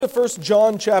First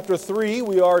John chapter 3,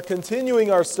 we are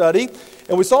continuing our study,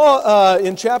 and we saw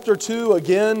in chapter 2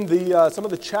 again some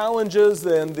of the challenges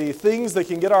and the things that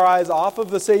can get our eyes off of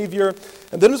the Savior.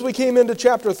 And then as we came into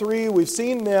chapter 3, we've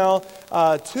seen now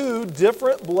two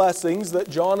different blessings that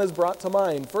John has brought to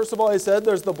mind. First of all, he said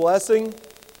there's the blessing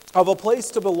of a place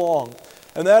to belong.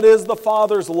 And that is the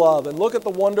Father's love. And look at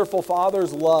the wonderful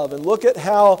Father's love. And look at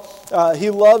how He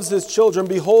loves His children.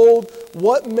 Behold,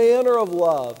 what manner of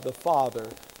love the Father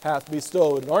hath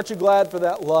bestowed. And aren't you glad for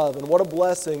that love? And what a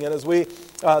blessing. And as we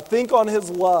think on His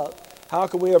love, how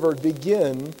can we ever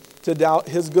begin to doubt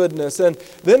His goodness? And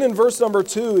then in verse number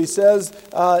 2, he says,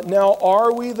 Now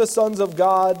are we the sons of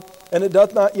God? And it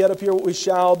doth not yet appear what we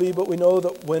shall be, but we know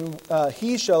that when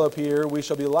He shall appear, we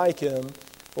shall be like Him,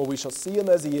 for we shall see Him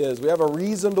as He is. We have a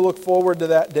reason to look forward to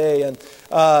that day.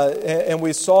 And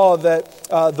we saw that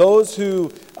those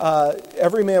who,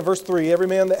 every man, verse 3, every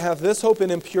man that hath this hope in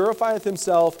Him purifieth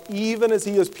himself, even as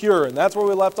He is pure. And that's where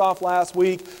we left off last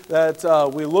week,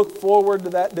 that we look forward to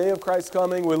that day of Christ's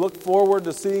coming. We look forward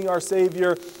to seeing our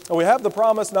Savior. And we have the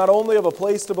promise not only of a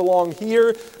place to belong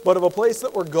here, but of a place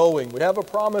that we're going. We have a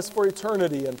promise for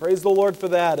eternity, and praise the Lord for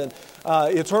that, and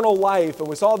eternal life. And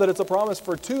we saw that it's a promise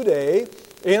for today,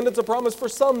 and it's a promise for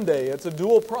someday. It's a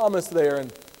dual promise there,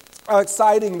 and how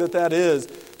exciting that is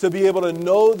to be able to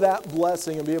know that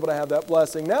blessing and be able to have that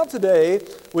blessing. Now today,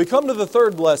 we come to the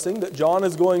third blessing that John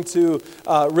is going to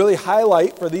really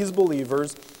highlight for these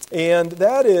believers, and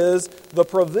that is the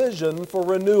provision for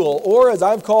renewal, or as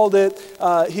I've called it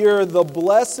here, the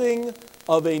blessing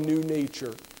of a new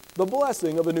nature. The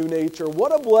blessing of a new nature.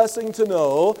 What a blessing to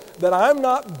know that I'm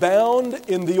not bound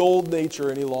in the old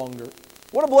nature any longer.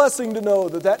 What a blessing to know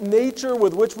that nature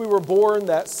with which we were born,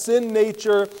 that sin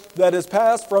nature that is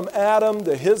passed from Adam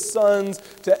to his sons,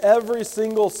 to every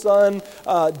single son,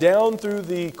 down through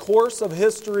the course of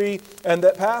history, and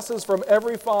that passes from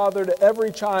every father to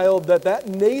every child, that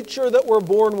nature that we're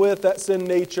born with, that sin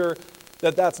nature,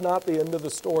 that's not the end of the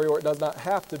story, or it does not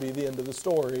have to be the end of the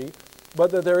story,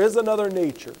 but that there is another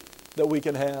nature that we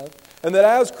can have. And that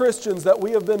as Christians that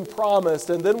we have been promised,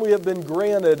 and then we have been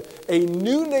granted a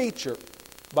new nature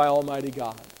by Almighty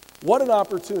God. What an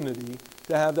opportunity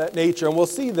to have that nature. And we'll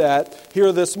see that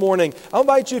here this morning. I'll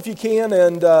invite you, if you can,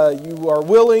 and you are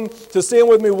willing, to stand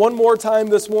with me one more time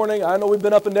this morning. I know we've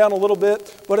been up and down a little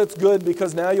bit, but it's good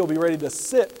because now you'll be ready to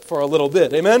sit for a little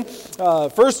bit. Amen?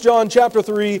 1 John chapter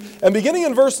 3, and beginning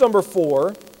in verse number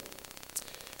 4,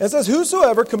 it says,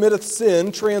 Whosoever committeth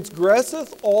sin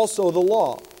transgresseth also the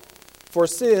law, for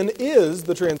sin is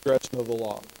the transgression of the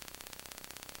law.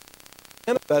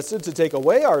 Manifested to take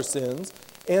away our sins,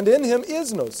 and in Him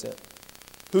is no sin.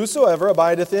 Whosoever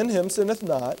abideth in Him sinneth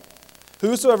not.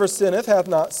 Whosoever sinneth hath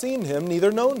not seen Him,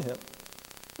 neither known Him.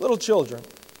 Little children,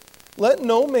 let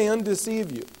no man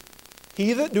deceive you.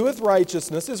 He that doeth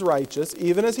righteousness is righteous,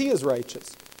 even as he is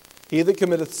righteous. He that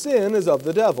committeth sin is of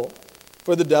the devil.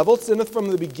 For the devil sinneth from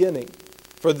the beginning.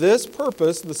 For this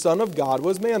purpose the Son of God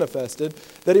was manifested,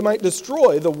 that He might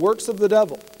destroy the works of the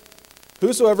devil.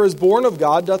 Whosoever is born of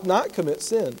God doth not commit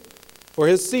sin, for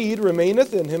his seed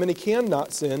remaineth in him, and he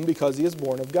cannot sin, because he is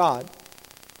born of God.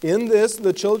 In this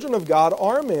the children of God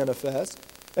are manifest,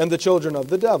 and the children of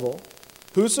the devil.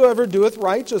 Whosoever doeth not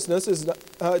righteousness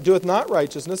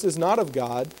is not of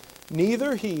God,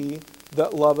 neither he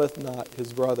that loveth not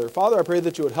his brother. Father, I pray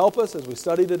that you would help us as we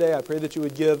study today. I pray that you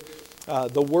would give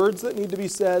the words that need to be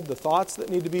said, the thoughts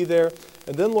that need to be there,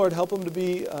 and then, Lord, help them to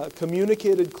be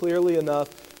communicated clearly enough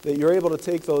that you're able to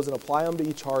take those and apply them to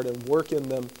each heart and work in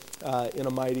them in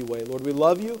a mighty way. Lord, we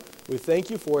love you. We thank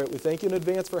you for it. We thank you in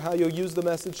advance for how you'll use the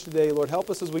message today. Lord, help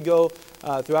us as we go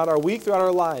throughout our week, throughout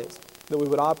our lives, that we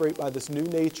would operate by this new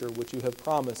nature which you have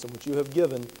promised and which you have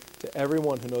given to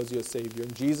everyone who knows you as Savior.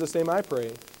 In Jesus' name I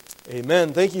pray.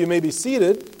 Amen. Thank you. You may be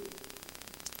seated.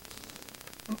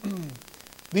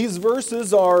 These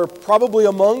verses are probably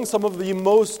among some of the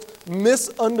most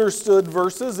misunderstood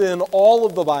verses in all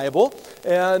of the Bible,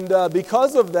 and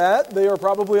because of that, they are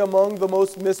probably among the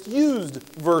most misused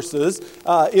verses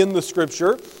in the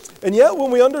Scripture. And yet, when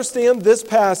we understand this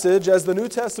passage as the New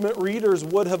Testament readers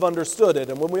would have understood it,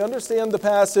 and when we understand the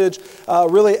passage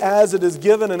really as it is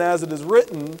given and as it is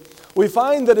written, we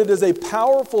find that it is a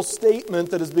powerful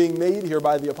statement that is being made here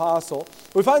by the apostle.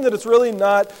 We find that it's really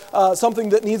not something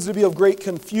that needs to be of great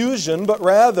confusion, but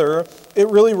rather it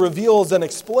really reveals and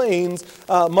explains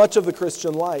much of the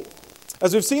Christian life.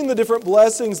 As we've seen the different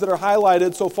blessings that are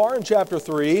highlighted so far in chapter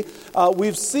 3,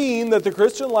 we've seen that the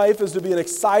Christian life is to be an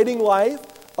exciting life,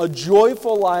 a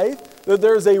joyful life, that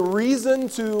there's a reason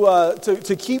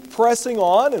to keep pressing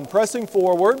on and pressing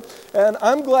forward. And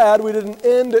I'm glad we didn't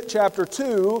end at chapter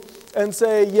 2 and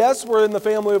say, yes, we're in the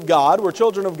family of God, we're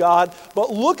children of God, but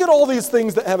look at all these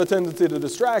things that have a tendency to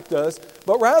distract us.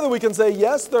 But rather we can say,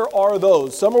 yes, there are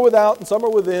those. Some are without and some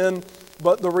are within.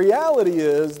 But the reality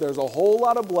is there's a whole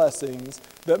lot of blessings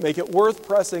that make it worth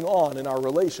pressing on in our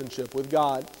relationship with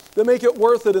God, that make it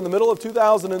worth it in the middle of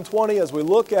 2020 as we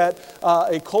look at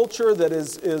a culture that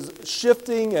is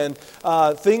shifting and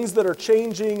things that are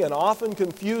changing and often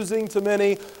confusing to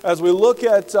many, as we look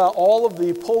at all of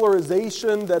the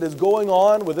polarization that is going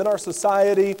on within our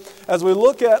society, as we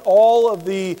look at all of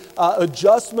the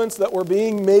adjustments that were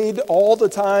being made all the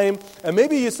time. And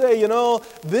maybe you say,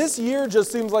 this year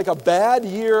just seems like a bad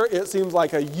year. It seems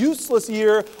like a useless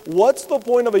year. What's the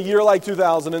point of a year like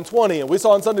 2020? And we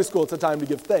saw in Sunday school it's a time to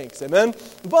give thanks. Amen?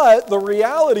 But the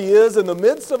reality is, in the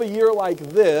midst of a year like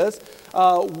this,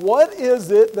 what is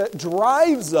it that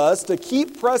drives us to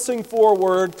keep pressing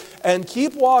forward and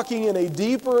keep walking in a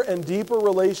deeper and deeper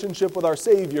relationship with our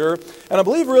Savior? And I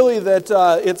believe really that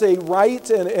it's a right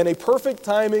and a perfect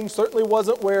timing. Certainly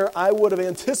wasn't where I would have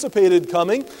anticipated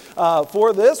coming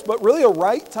for this, but really a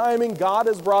right timing. God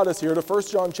has brought us here to 1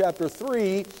 John chapter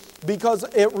 3 because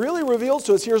it really reveals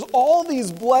to us, here's all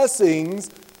these blessings,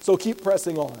 so keep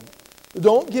pressing on.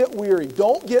 Don't get weary.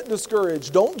 Don't get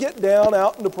discouraged. Don't get down,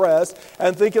 out, and depressed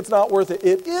and think it's not worth it.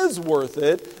 It is worth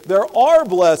it. There are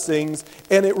blessings,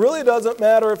 and it really doesn't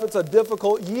matter if it's a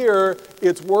difficult year.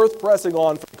 It's worth pressing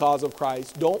on for the cause of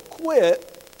Christ. Don't quit,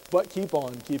 but keep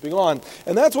on keeping on.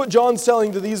 And that's what John's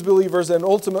telling to these believers, and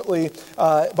ultimately,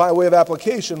 by way of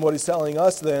application, what he's telling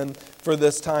us then for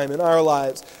this time in our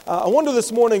lives. I wonder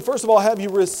this morning, first of all, have you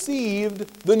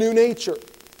received the new nature?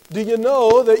 Do you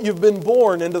know that you've been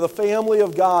born into the family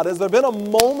of God? Has there been a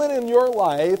moment in your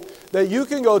life that you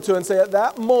can go to and say, at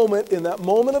that moment, in that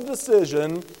moment of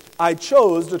decision, I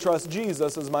chose to trust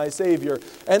Jesus as my Savior?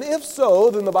 And if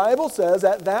so, then the Bible says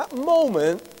at that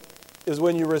moment is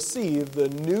when you receive the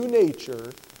new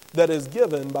nature that is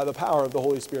given by the power of the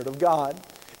Holy Spirit of God.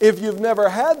 If you've never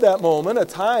had that moment, a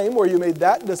time where you made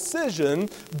that decision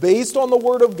based on the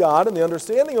Word of God and the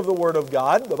understanding of the Word of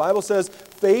God, the Bible says,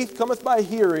 faith cometh by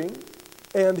hearing,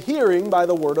 and hearing by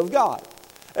the Word of God.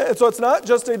 And so it's not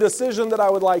just a decision that I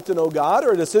would like to know God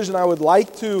or a decision I would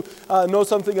like to know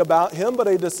something about Him, but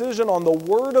a decision on the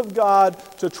Word of God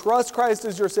to trust Christ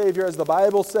as your Savior, as the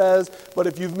Bible says. But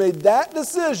if you've made that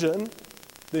decision,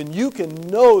 then you can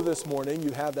know this morning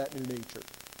you have that new nature.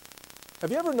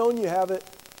 Have you ever known you have it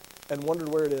and wondered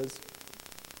where it is?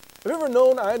 Have you ever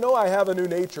known, I know I have a new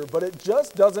nature, but it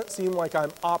just doesn't seem like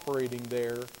I'm operating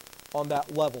there on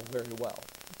that level very well.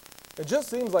 It just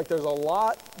seems like there's a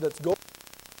lot that's going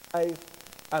on in life,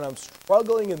 and I'm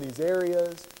struggling in these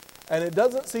areas, and it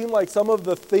doesn't seem like some of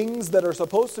the things that are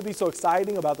supposed to be so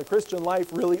exciting about the Christian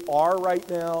life really are right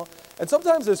now. And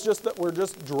sometimes it's just that we're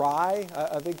just dry.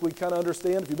 I think we kind of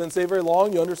understand. If you've been saved very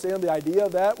long, you understand the idea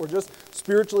of that. We're just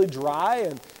spiritually dry,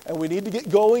 and we need to get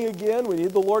going again. We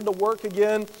need the Lord to work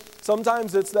again.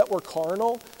 Sometimes it's that we're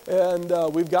carnal, and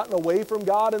we've gotten away from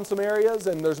God in some areas,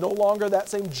 and there's no longer that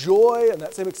same joy and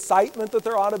that same excitement that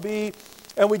there ought to be.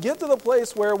 And we get to the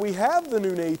place where we have the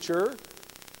new nature,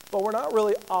 but we're not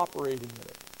really operating in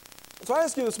it. So I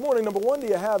ask you this morning, number one, do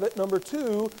you have it? Number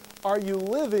two, are you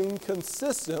living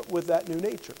consistent with that new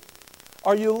nature?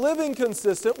 Are you living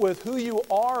consistent with who you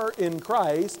are in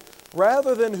Christ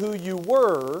rather than who you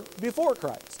were before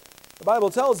Christ? The Bible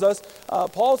tells us,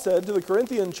 Paul said to the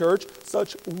Corinthian church,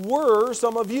 such were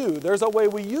some of you. There's a way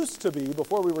we used to be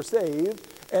before we were saved,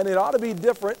 and it ought to be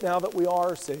different now that we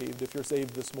are saved, if you're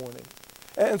saved this morning.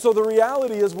 And so the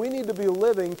reality is we need to be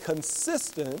living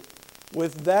consistent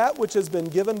with that which has been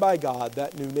given by God,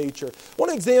 that new nature. I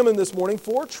want to examine this morning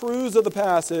 4 truths of the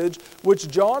passage which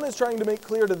John is trying to make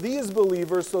clear to these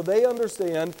believers so they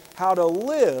understand how to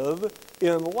live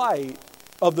in light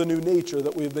of the new nature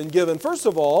that we've been given. First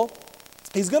of all,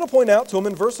 he's going to point out to them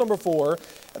in verse number 4,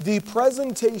 the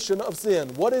presentation of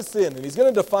sin. What is sin? And he's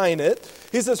going to define it.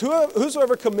 He says,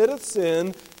 whosoever committeth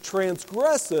sin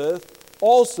transgresseth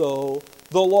also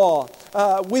the law.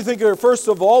 We think, first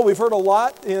of all, we've heard a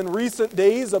lot in recent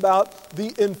days about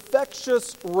the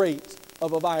infectious rate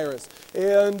of a virus.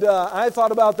 And I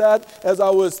thought about that as I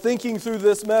was thinking through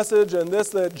this message and this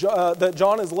that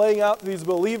John is laying out to these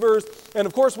believers. And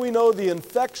of course, we know the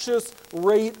infectious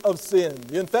rate of sin.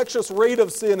 The infectious rate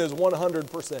of sin is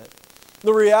 100%.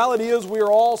 The reality is we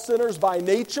are all sinners by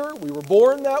nature. We were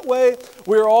born that way.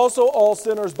 We are also all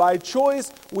sinners by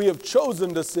choice. We have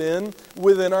chosen to sin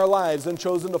within our lives and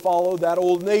chosen to follow that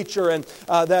old nature and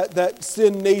that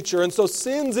sin nature. And so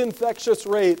sin's infectious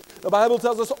rate, the Bible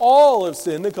tells us all have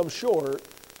sinned and come short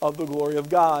of the glory of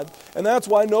God. And that's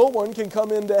why no one can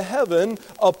come into heaven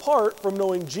apart from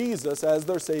knowing Jesus as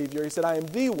their Savior. He said, I am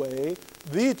the way,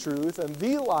 the truth, and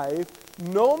the life.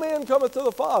 No man cometh to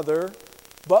the Father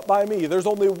but by me. There's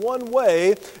only one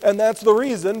way, and that's the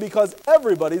reason, because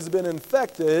everybody's been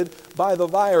infected by the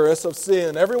virus of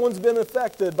sin. Everyone's been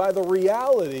affected by the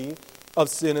reality of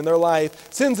sin in their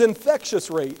life. Sin's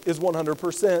infectious rate is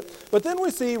 100%. But then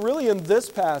we see, really in this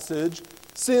passage,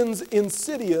 sin's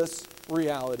insidious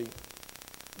reality.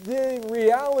 The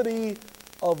reality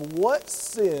of what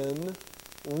sin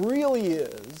really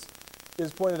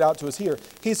is pointed out to us here.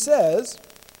 He says,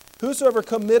 whosoever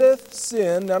committeth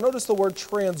sin, now notice the word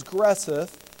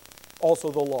transgresseth, also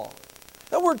the law.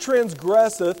 That word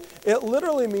transgresseth, it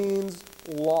literally means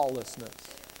lawlessness.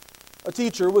 A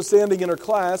teacher was standing in her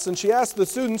class and she asked the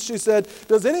students, she said,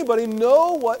 does anybody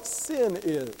know what sin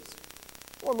is?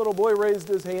 One little boy raised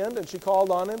his hand and she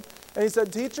called on him and he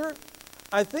said, teacher,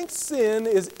 I think sin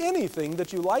is anything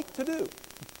that you like to do.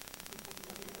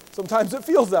 Sometimes it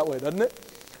feels that way, doesn't it?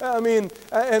 I mean,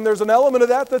 and there's an element of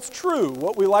that that's true.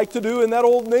 What we like to do in that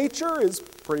old nature is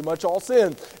pretty much all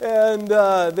sin. And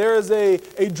there is a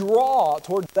draw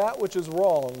toward that which is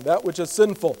wrong, that which is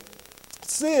sinful.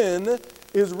 Sin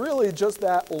is really just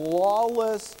that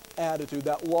lawless attitude,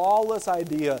 that lawless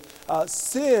idea.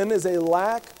 Sin is a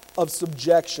lack of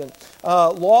subjection.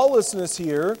 Lawlessness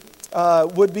here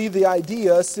would be the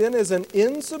idea, sin is an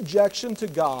insubjection to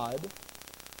God,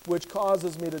 which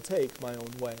causes me to take my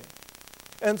own way.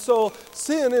 And so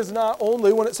sin is not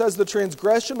only, when it says the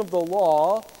transgression of the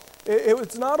law,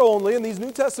 it's not only, and these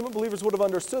New Testament believers would have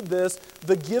understood this,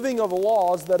 the giving of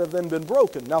laws that have then been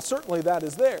broken. Now certainly that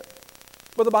is there.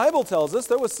 But the Bible tells us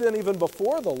there was sin even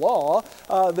before the law.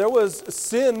 There was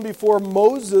sin before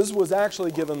Moses was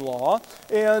actually given law.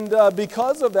 And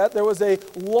because of that, there was a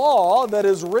law that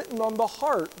is written on the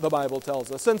heart, the Bible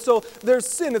tells us. And so there's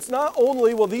sin. It's not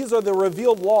only, well, these are the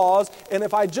revealed laws, and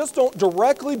if I just don't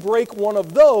directly break one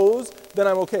of those, then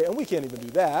I'm okay. And we can't even do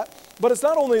that. But it's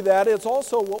not only that, it's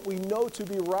also what we know to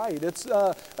be right. It's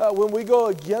when we go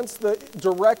against the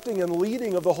directing and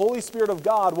leading of the Holy Spirit of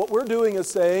God, what we're doing is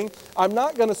saying, I'm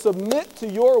not going to submit to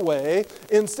your way.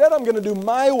 Instead, I'm going to do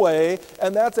my way,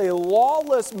 and that's a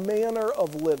lawless manner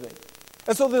of living.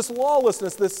 And so this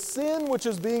lawlessness, this sin which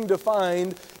is being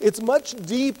defined, it's much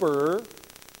deeper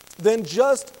than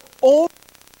just only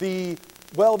the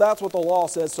well, that's what the law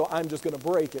says, so I'm just going to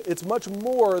break it. It's much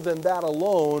more than that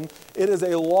alone. It is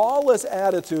a lawless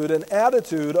attitude, an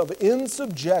attitude of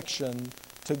insubjection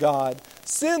to God.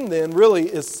 Sin, then, really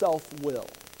is self-will.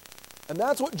 And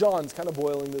that's what John's kind of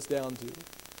boiling this down to.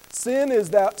 Sin is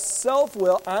that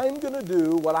self-will. I'm going to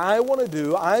do what I want to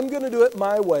do. I'm going to do it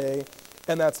my way,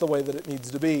 and that's the way that it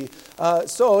needs to be.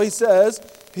 So he says,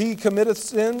 he committeth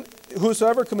sin,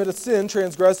 whosoever committeth sin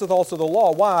transgresseth also the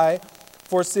law. Why?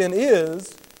 For sin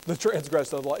is the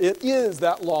transgression of the law. It is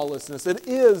that lawlessness. It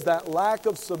is that lack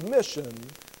of submission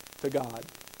to God.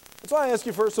 So I ask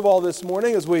you first of all this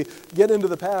morning as we get into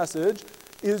the passage,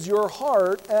 is your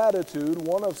heart attitude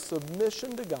one of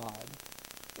submission to God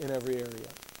in every area?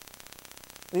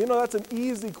 And you know, that's an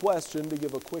easy question to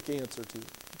give a quick answer to.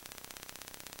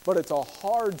 But it's a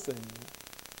hard thing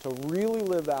to really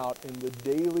live out in the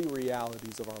daily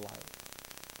realities of our life.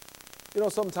 You know,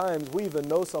 sometimes we even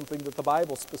know something that the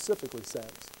Bible specifically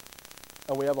says,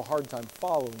 and we have a hard time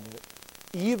following it.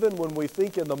 Even when we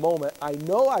think in the moment, I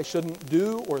know I shouldn't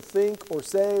do or think or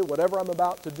say whatever I'm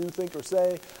about to do, think, or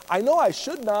say. I know I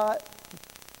should not,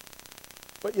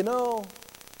 but you know,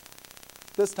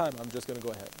 this time I'm just going to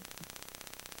go ahead.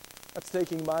 That's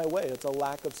taking my way. It's a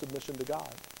lack of submission to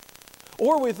God.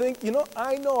 Or we think, you know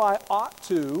I ought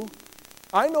to.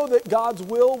 I know that God's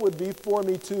will would be for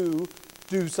me to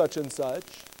do such and such,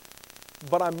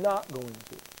 but I'm not going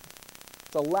to.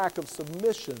 It's a lack of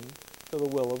submission to the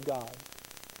will of God.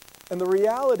 And the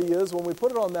reality is, when we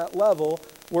put it on that level,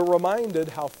 we're reminded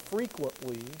how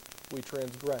frequently we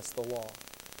transgress the law.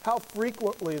 How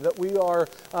frequently that we are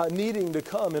needing to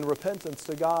come in repentance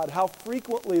to God. How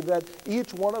frequently that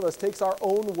each one of us takes our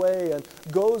own way and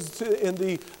goes in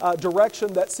the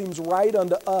direction that seems right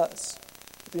unto us.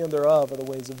 The end thereof are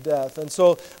the ways of death. And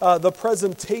so the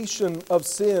presentation of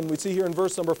sin we see here in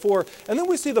verse number 4. And then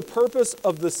we see the purpose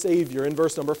of the Savior in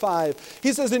verse number 5.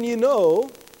 He says, and you know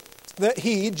that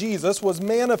he, Jesus, was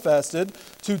manifested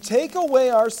to take away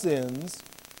our sins,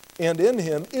 and in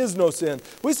him is no sin.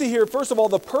 We see here, first of all,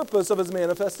 the purpose of his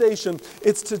manifestation.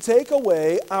 It's to take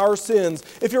away our sins.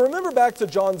 If you remember back to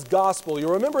John's gospel, you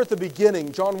remember at the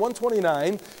beginning, John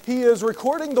 1:29, he is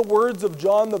recording the words of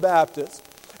John the Baptist.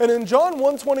 And in John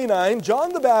 1:29,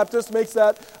 John the Baptist makes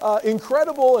that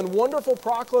incredible and wonderful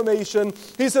proclamation.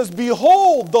 He says,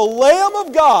 "Behold, the Lamb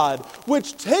of God,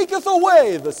 which taketh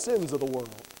away the sins of the world."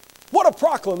 What a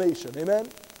proclamation, amen?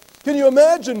 Can you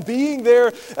imagine being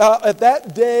there at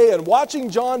that day and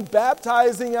watching John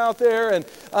baptizing out there and,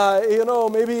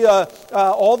 maybe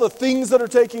all the things that are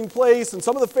taking place, and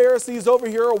some of the Pharisees over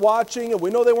here are watching, and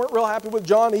we know they weren't real happy with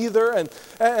John either,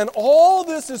 and all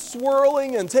this is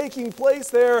swirling and taking place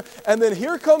there, and then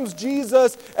here comes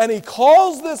Jesus, and he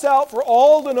calls this out for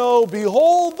all to know,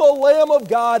 "Behold the Lamb of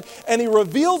God," and he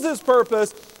reveals his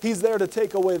purpose. He's there to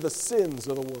take away the sins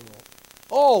of the world.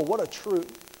 Oh, what a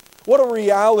truth. What a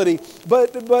reality.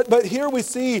 But here we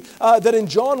see that in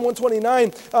John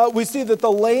 1:29, we see that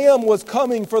the Lamb was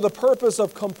coming for the purpose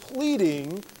of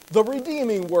completing the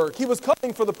redeeming work. He was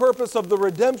coming for the purpose of the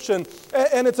redemption.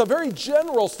 And it's a very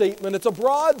general statement. It's a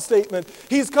broad statement.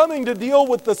 He's coming to deal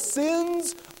with the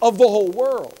sins of the whole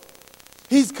world.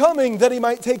 He's coming that he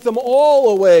might take them all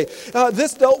away.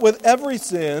 This dealt with every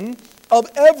sin of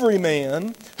every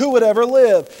man who would ever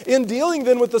live. In dealing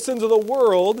then with the sins of the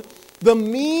world, the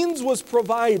means was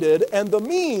provided, and the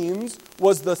means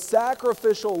was the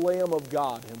sacrificial Lamb of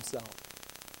God himself.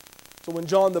 So when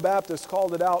John the Baptist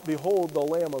called it out, "Behold the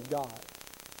Lamb of God,"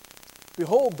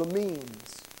 behold the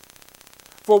means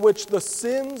for which the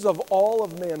sins of all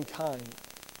of mankind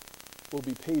will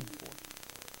be paid for.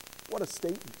 What a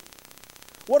statement.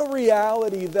 What a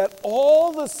reality that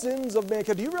all the sins of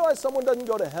mankind. Do you realize someone doesn't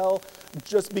go to hell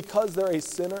just because they're a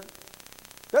sinner?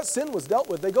 That sin was dealt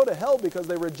with. They go to hell because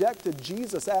they rejected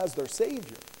Jesus as their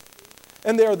Savior.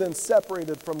 And they are then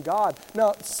separated from God.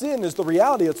 Now, sin is the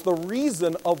reality. It's the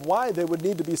reason of why they would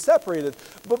need to be separated.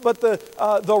 But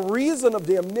the reason of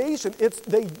damnation,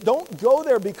 they don't go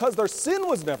there because their sin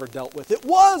was never dealt with. It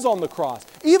was on the cross.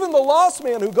 Even the lost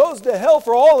man who goes to hell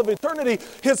for all of eternity,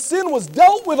 his sin was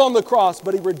dealt with on the cross,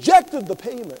 but he rejected the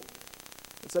payment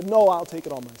and said, "No, I'll take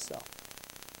it on myself."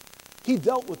 He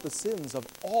dealt with the sins of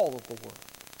all of the world.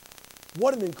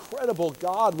 What an incredible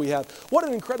God we have. What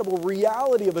an incredible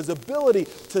reality of his ability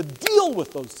to deal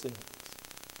with those sins.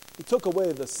 He took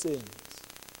away the sins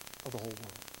of the whole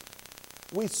world.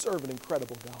 We serve an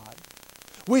incredible God.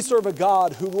 We serve a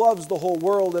God who loves the whole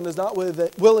world and is not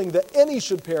willing that any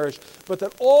should perish, but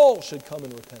that all should come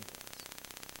in repentance.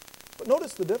 But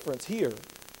notice the difference here.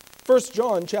 1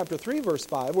 John chapter 3, verse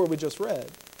 5, where we just read.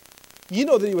 "Ye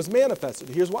know that he was manifested."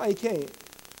 Here's why he came.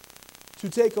 "To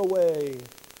take away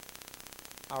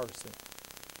our sin."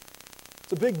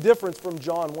 It's a big difference from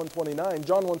John 1:29.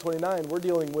 John 1:29, we're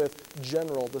dealing with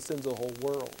general, the sins of the whole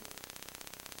world.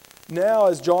 Now,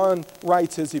 as John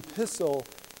writes his epistle,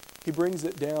 he brings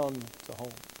it down to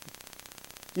home.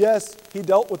 Yes, he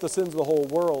dealt with the sins of the whole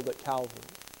world at Calvary.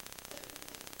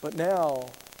 But now,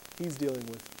 he's dealing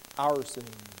with our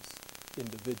sins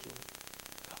individually.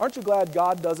 Aren't you glad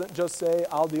God doesn't just say,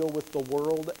 "I'll deal with the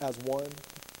world as one"?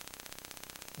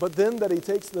 But then that he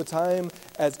takes the time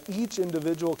as each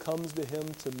individual comes to him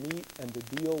to meet and to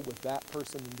deal with that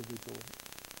person individually.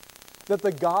 That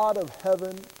the God of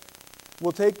heaven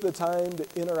will take the time to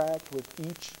interact with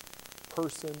each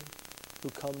person who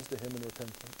comes to him in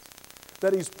repentance.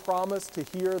 That he's promised to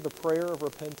hear the prayer of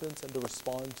repentance and to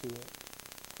respond to it.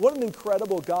 What an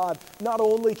incredible God. Not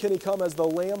only can he come as the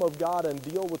Lamb of God and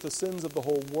deal with the sins of the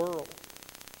whole world,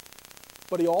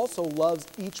 but he also loves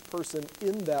each person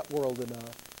in that world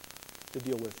enough to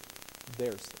deal with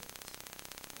their sins.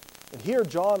 And here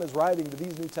John is writing to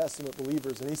these New Testament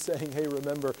believers, and he's saying, hey,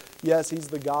 remember, yes, he's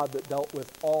the God that dealt with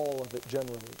all of it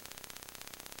generally,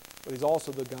 but he's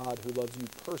also the God who loves you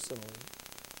personally.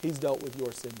 He's dealt with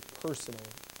your sin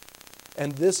personally.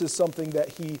 And this is something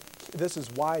that this is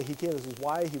why he came. This is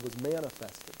why he was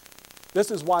manifested.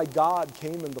 This is why God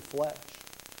came in the flesh,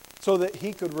 so that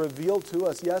he could reveal to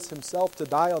us, yes, himself to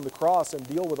die on the cross and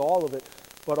deal with all of it,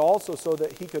 but also so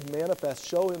that he could manifest,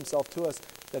 show himself to us,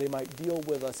 that he might deal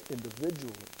with us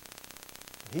individually.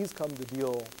 He's come to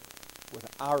deal with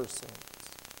our sins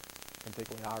and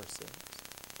take away our sins.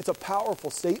 It's a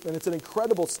powerful statement. It's an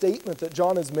incredible statement that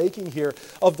John is making here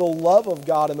of the love of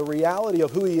God and the reality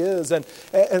of who he is. And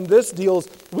this deals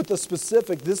with the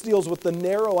specific. This deals with the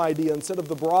narrow idea instead of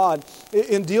the broad.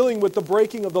 In dealing with the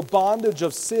breaking of the bondage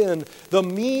of sin, the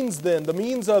means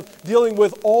of dealing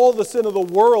with all the sin of the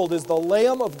world is the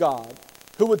Lamb of God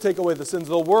who would take away the sins of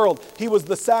the world. He was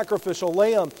the sacrificial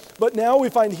lamb. But now we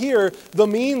find here the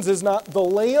means is not the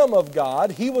Lamb of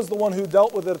God. He was the one who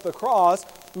dealt with it at the cross.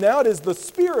 now it is the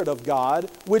Spirit of God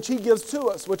which he gives to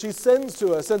us, which he sends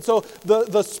to us. And so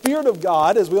the Spirit of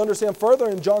God, as we understand further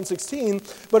in John 16,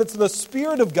 but it's the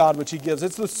Spirit of God which he gives.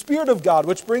 It's the Spirit of God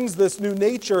which brings this new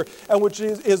nature and which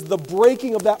is the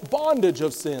breaking of that bondage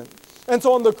of sin. And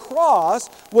so on the cross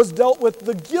was dealt with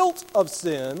the guilt of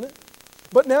sin.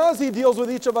 But now as he deals with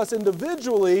each of us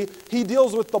individually, he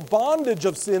deals with the bondage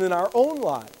of sin in our own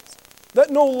lives. That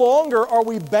no longer are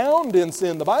we bound in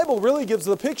sin. The Bible really gives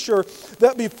the picture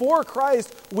that before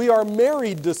Christ, we are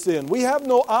married to sin. We have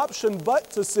no option but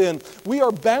to sin. We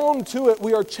are bound to it.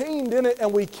 We are chained in it,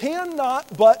 and we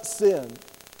cannot but sin.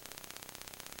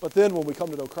 But then when we come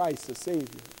to know Christ as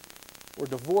Savior, we're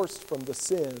divorced from the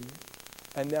sin,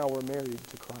 and now we're married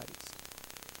to Christ.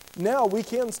 Now we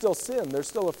can still sin. There's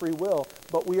still a free will,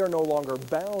 but we are no longer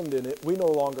bound in it. We no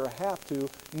longer have to.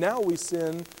 Now we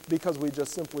sin because we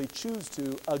just simply choose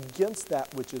to against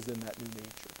that which is in that new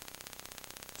nature.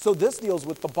 So this deals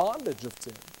with the bondage of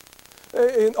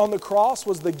sin. On the cross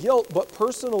was the guilt, but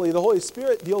personally the Holy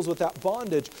Spirit deals with that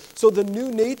bondage. So the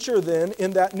new nature then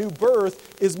in that new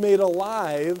birth is made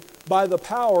alive by the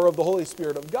power of the Holy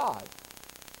Spirit of God.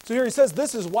 So here he says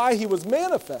this is why he was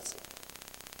manifested.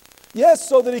 Yes,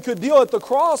 so that he could deal at the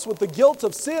cross with the guilt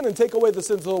of sin and take away the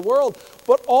sins of the world,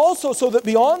 but also so that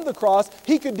beyond the cross,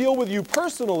 he could deal with you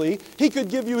personally, he could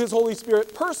give you his Holy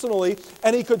Spirit personally,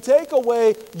 and he could take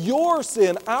away your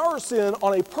sin, our sin,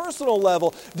 on a personal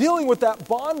level, dealing with that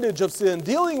bondage of sin,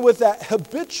 dealing with that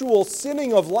habitual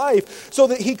sinning of life, so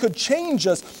that he could change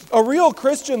us. A real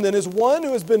Christian then is one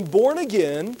who has been born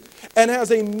again and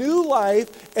has a new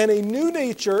life and a new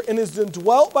nature and is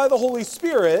indwelt by the Holy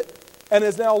Spirit, and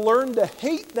has now learned to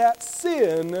hate that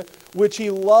sin which he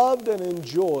loved and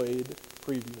enjoyed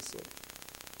previously.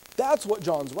 That's what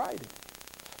John's writing.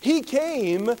 He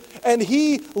came and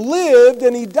he lived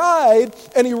and he died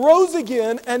and he rose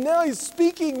again, and now he's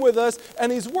speaking with us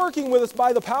and he's working with us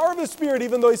by the power of his Spirit,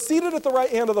 even though he's seated at the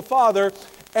right hand of the Father,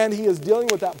 and he is dealing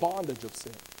with that bondage of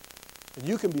sin. And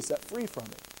you can be set free from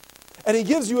it. And he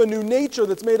gives you a new nature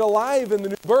that's made alive in the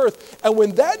new birth. And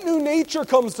when that new nature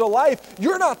comes to life,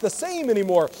 you're not the same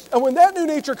anymore. And when that new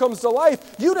nature comes to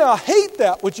life, you now hate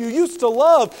that which you used to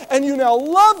love, and you now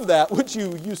love that which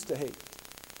you used to hate.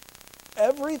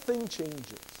 Everything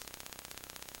changes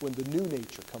when the new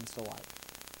nature comes to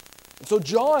life. And so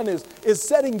John is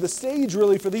setting the stage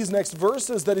really for these next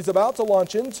verses that he's about to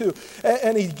launch into.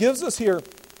 And he gives us here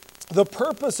the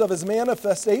purpose of his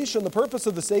manifestation, the purpose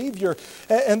of the Savior,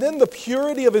 and then the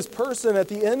purity of his person at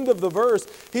the end of the verse.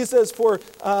 He says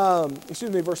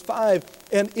verse 5,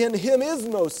 and in him is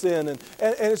no sin. And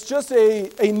it's just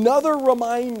another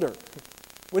reminder.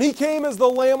 When he came as the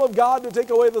Lamb of God to take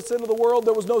away the sin of the world,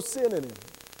 there was no sin in him.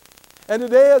 And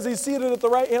today, as he's seated at the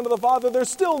right hand of the Father, there's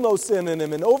still no sin in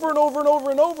him. And over and over and over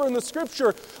and over in the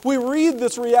Scripture, we read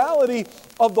this reality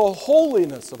of the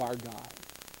holiness of our God,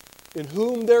 in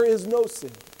whom there is no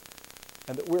sin,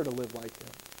 and that we're to live like him.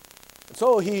 And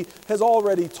so he has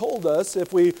already told us,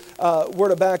 if we were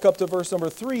to back up to verse number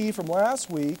 3 from last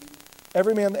week,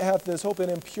 every man that hath this hope in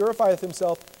him purifieth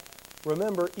himself,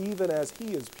 remember, even as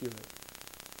he is pure.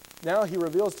 Now he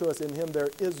reveals to us in him there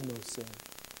is no sin.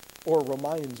 Or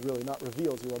reminds, really, not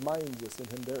reveals, he reminds us in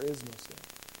him there is no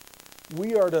sin.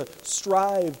 We are to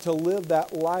strive to live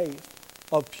that life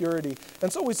of purity.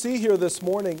 And so we see here this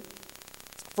morning,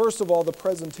 first of all, the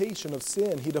presentation of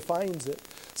sin. He defines it.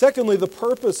 Secondly, the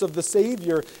purpose of the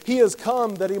Savior. He has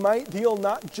come that he might deal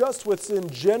not just with sin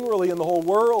generally in the whole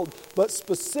world, but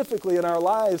specifically in our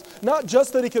lives. Not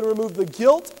just that he can remove the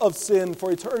guilt of sin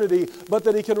for eternity, but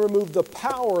that he can remove the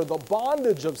power, the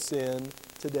bondage of sin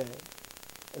today.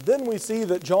 And then we see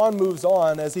that John moves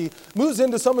on as he moves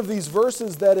into some of these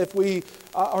verses that, if we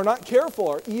are not careful,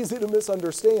 are easy to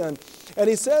misunderstand. And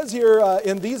he says here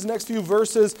in these next few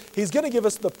verses, he's going to give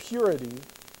us the purity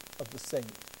of the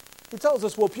saint. He tells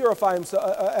us we'll purify him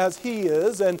as he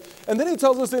is, and then he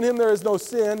tells us in him there is no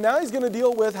sin. Now he's going to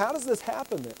deal with, how does this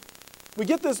happen then? We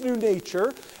get this new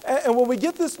nature, and when we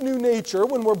get this new nature,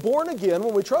 when we're born again,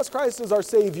 when we trust Christ as our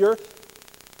Savior,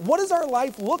 what does our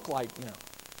life look like now?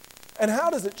 And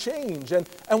how does it change? And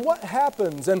what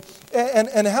happens? And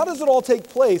how does it all take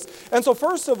place? And so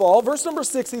first of all, verse number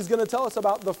 6, he's going to tell us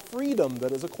about the freedom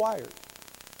that is acquired.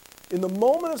 In the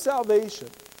moment of salvation,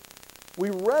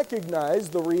 we recognize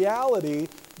the reality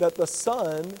that the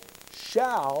Son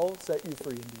shall set you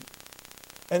free indeed.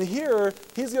 And here,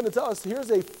 he's going to tell us,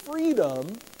 here's a freedom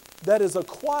that is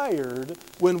acquired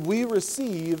when we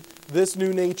receive this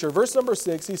new nature. Verse number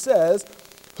 6, he says,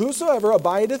 whosoever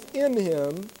abideth in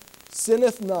him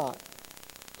sinneth not.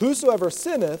 Whosoever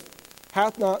sinneth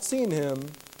hath not seen him,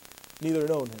 neither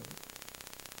known him.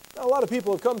 Now, a lot of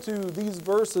people have come to these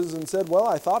verses and said, well,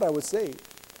 I thought I was saved.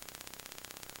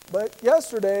 But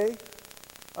yesterday,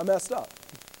 I messed up.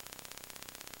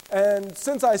 And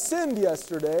since I sinned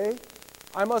yesterday,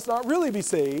 I must not really be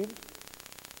saved,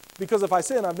 because if I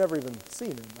sin, I've never even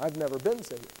seen him. I've never been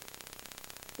saved.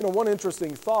 You know, one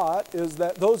interesting thought is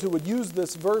that those who would use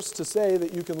this verse to say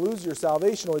that you can lose your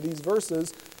salvation, or these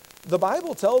verses, the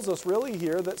Bible tells us really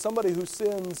here that somebody who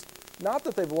sins, not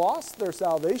that they've lost their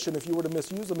salvation, if you were to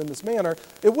misuse them in this manner,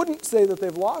 it wouldn't say that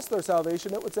they've lost their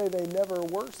salvation, it would say they never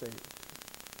were saved.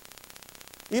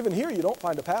 Even here, you don't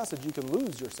find a passage you can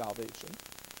lose your salvation.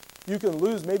 You can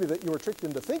lose maybe that you were tricked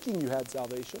into thinking you had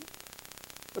salvation,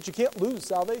 but you can't lose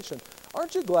salvation.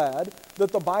 Aren't you glad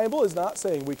that the Bible is not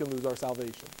saying we can lose our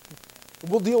salvation?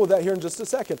 We'll deal with that here in just a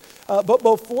second. But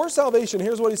before salvation,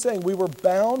 here's what he's saying. We were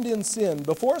bound in sin.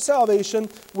 Before salvation,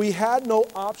 we had no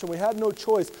option. We had no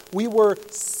choice. We were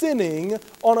sinning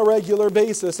on a regular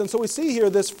basis. And so we see here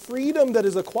this freedom that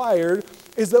is acquired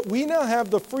is that we now have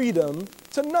the freedom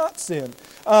to not sin.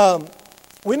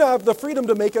 We now have the freedom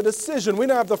to make a decision. We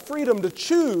now have the freedom to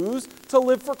choose to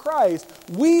live for Christ.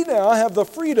 We now have the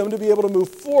freedom to be able to move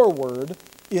forward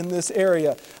in this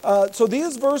area. So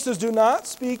these verses do not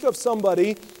speak of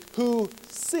somebody who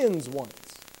sins once.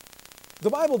 The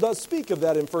Bible does speak of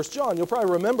that in 1 John. You'll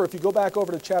probably remember if you go back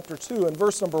over to chapter 2 and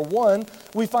verse number 1,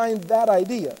 we find that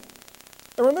idea.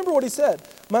 And remember what he said,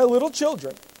 "My little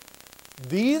children,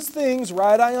 these things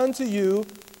write I unto you,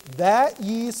 that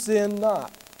ye sin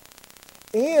not.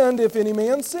 And if any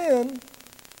man sin,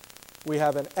 we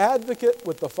have an advocate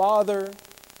with the Father,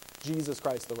 Jesus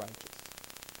Christ the righteous."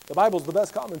 The Bible's the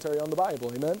best commentary on the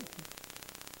Bible, amen?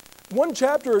 One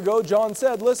chapter ago, John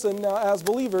said, listen, now as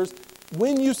believers,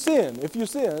 when you sin, if you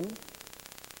sin,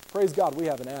 praise God, we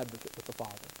have an advocate with the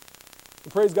Father.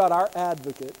 And praise God, our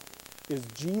advocate is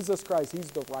Jesus Christ.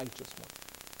 He's the righteous one.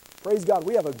 Praise God,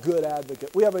 we have a good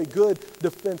advocate. We have a good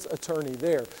defense attorney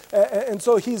there. And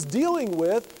so he's dealing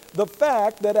with the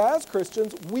fact that as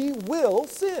Christians, we will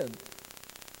sin.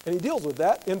 And he deals with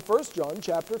that in 1 John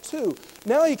chapter 2.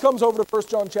 Now he comes over to 1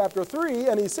 John chapter 3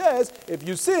 and he says, if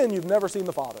you sin, you've never seen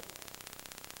the Father.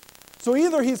 So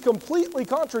either he's completely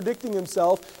contradicting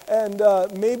himself and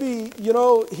maybe,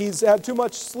 he's had too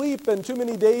much sleep and too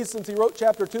many days since he wrote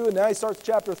chapter 2 and now he starts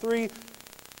chapter 3.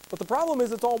 But the problem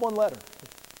is it's all one letter.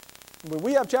 When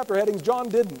we have chapter headings, John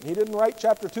didn't. He didn't write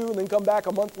chapter 2 and then come back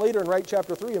a month later and write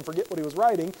chapter 3 and forget what he was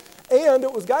writing. And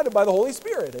it was guided by the Holy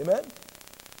Spirit. Amen?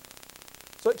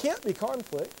 So it can't be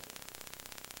conflict.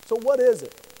 So what is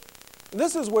it?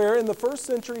 This is where in the first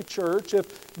century church,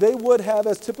 if they would have,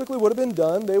 as typically would have been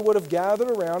done, they would have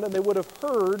gathered around and they would have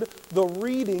heard the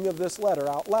reading of this letter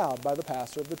out loud by the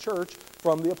pastor of the church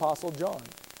from the Apostle John.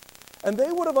 And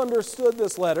they would have understood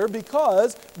this letter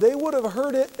because they would have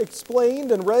heard it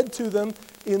explained and read to them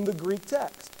in the Greek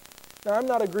text. Now, I'm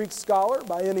not a Greek scholar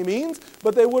by any means,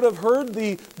 but they would have heard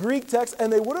the Greek text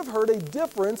and they would have heard a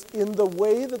difference in the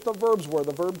way that the verbs were,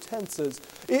 the verb tenses.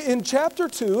 In chapter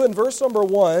 2 and verse number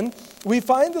 1, we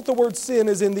find that the word sin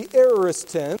is in the aorist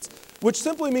tense, which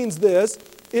simply means this: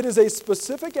 it is a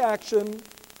specific action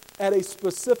at a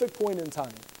specific point in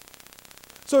time.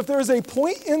 So if there is a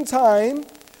point in time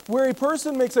where a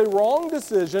person makes a wrong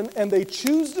decision and they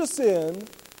choose to sin,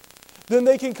 then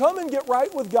they can come and get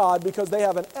right with God because they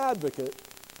have an advocate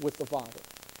with the Father.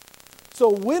 So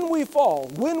when we fall,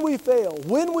 when we fail,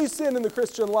 when we sin in the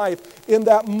Christian life, in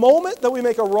that moment that we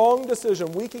make a wrong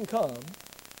decision, we can come,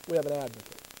 we have an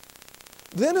advocate.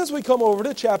 Then as we come over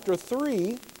to chapter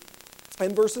 3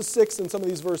 and verses 6 and some of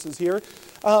these verses here,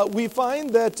 we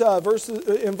find that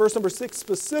in verse number 6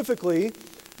 specifically,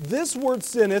 this word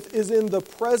sinneth is in the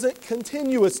present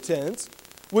continuous tense,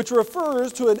 which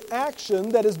refers to an action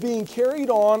that is being carried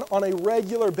on a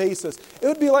regular basis. It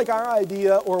would be like our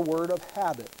idea or word of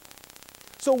habit.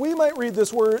 So we might read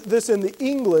this in the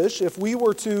English, if we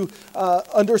were to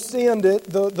understand it,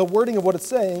 the wording of what it's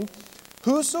saying.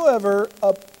 Whosoever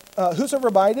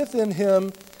abideth in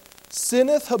him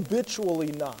sinneth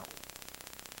habitually not.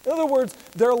 In other words,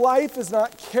 their life is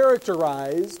not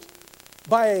characterized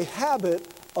by a habit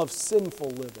of sinful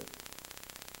living.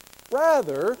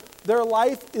 Rather, their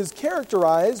life is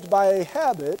characterized by a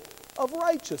habit of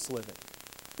righteous living.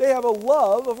 They have a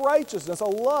love of righteousness, a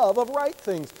love of right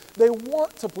things. They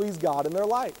want to please God in their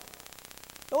life.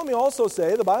 Now let me also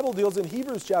say, the Bible deals in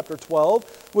Hebrews chapter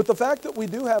 12 with the fact that we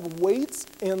do have weights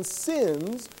and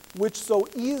sins which so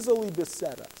easily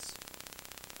beset us.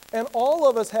 And all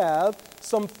of us have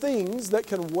some things that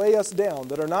can weigh us down,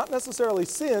 that are not necessarily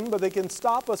sin, but they can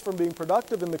stop us from being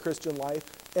productive in the Christian life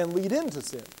and lead into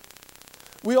sin.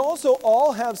 We also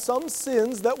all have some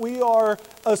sins that we are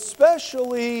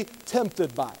especially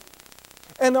tempted by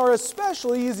and are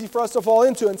especially easy for us to fall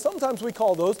into. And sometimes we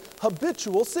call those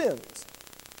habitual sins.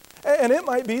 And it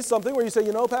might be something where you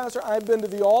say, Pastor, I've been to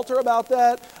the altar about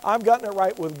that. I've gotten it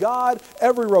right with God.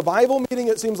 Every revival meeting,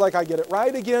 it seems like I get it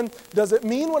right again. Does it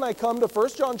mean when I come to 1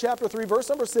 John chapter 3, verse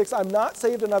number 6, I'm not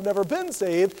saved and I've never been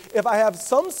saved if I have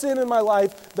some sin in my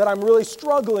life that I'm really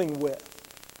struggling with?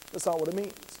 That's not what it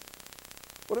means.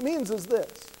 What it means is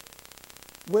this.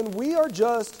 When we are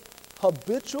just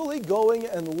habitually going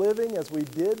and living as we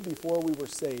did before we were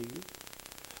saved,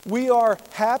 we are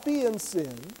happy in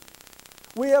sin,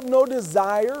 we have no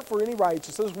desire for any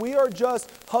righteousness, we are just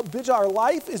habitual, our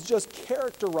life is just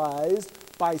characterized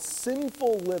by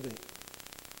sinful living.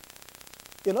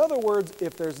 In other words,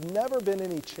 if there's never been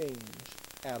any change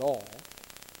at all,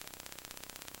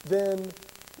 then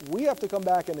we have to come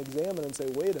back and examine and say,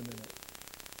 wait a minute,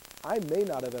 I may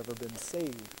not have ever been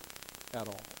saved at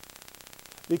all.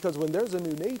 Because when there's a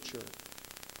new nature,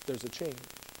 there's a change.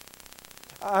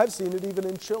 I've seen it even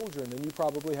in children, and you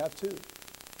probably have too.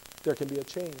 There can be a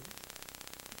change.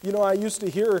 I used to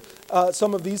hear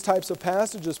some of these types of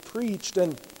passages preached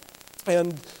and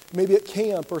maybe at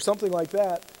camp or something like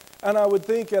that, and I would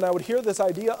think, and I would hear this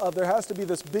idea of there has to be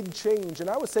this big change, and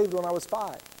I was saved when I was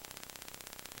 5.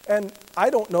 And I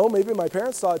don't know, maybe my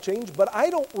parents saw a change, but I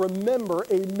don't remember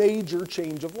a major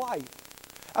change of life.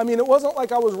 I mean, it wasn't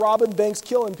like I was robbing banks,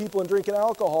 killing people, and drinking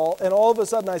alcohol, and all of a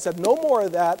sudden I said, no more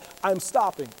of that, I'm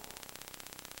stopping.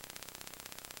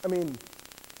 I mean,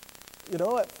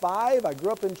 at 5, I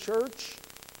grew up in church.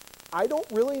 I don't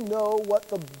really know what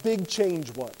the big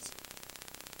change was.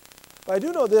 But I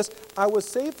do know this, I was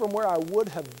saved from where I would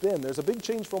have been. There's a big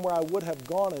change from where I would have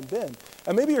gone and been.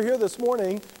 And maybe you're here this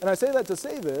morning, and I say that to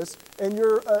say this, and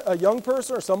you're a young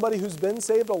person or somebody who's been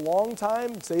saved a long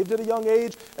time, saved at a young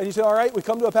age, and you say, all right, we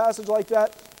come to a passage like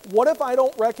that. What if I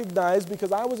don't recognize,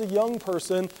 because I was a young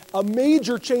person, a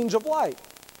major change of life?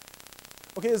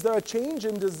 Okay, is there a change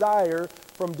in desire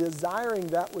from desiring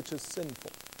that which is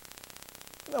sinful?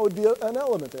 That would be an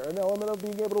element there, an element of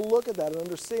being able to look at that and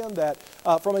understand that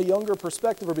from a younger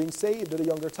perspective or being saved at a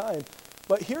younger time.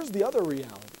 But here's the other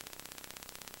reality.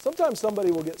 Sometimes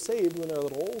somebody will get saved when they're a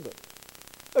little older.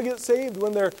 They'll get saved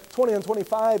when they're 20 and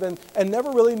 25 and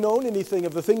never really known anything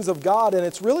of the things of God, and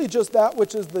it's really just that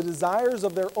which is the desires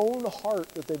of their own heart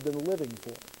that they've been living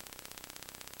for.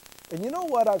 And you know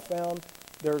what I've found?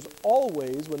 There's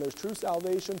always, when there's true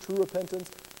salvation, true repentance,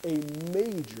 a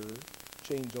major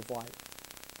change of life.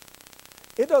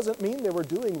 It doesn't mean they were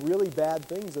doing really bad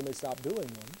things and they stopped doing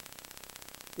them.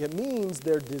 It means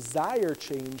their desire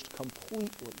changed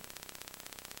completely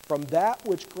from that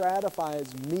which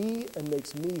gratifies me and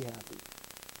makes me happy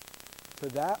to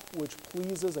that which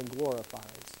pleases and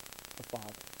glorifies the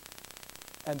Father.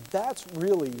 And that's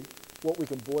really what we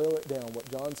can boil it down,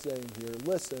 what John's saying here.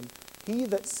 Listen, he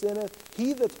that sinneth,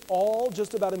 he that's all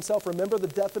just about himself. Remember the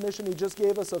definition he just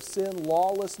gave us of sin,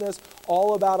 lawlessness,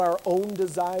 all about our own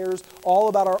desires, all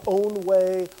about our own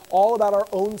way, all about our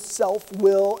own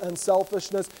self-will and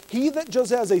selfishness. He that just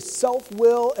has a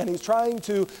self-will and he's trying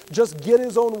to just get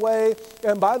his own way.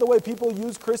 And by the way, people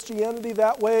use Christianity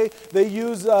that way. They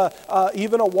use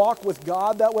even a walk with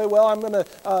God that way. Well, I'm going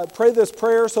to pray this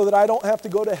prayer so that I don't have to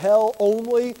go to hell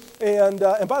only. And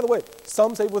by the way,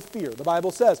 some say with fear, the Bible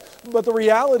says. But the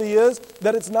reality is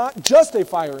that it's not just a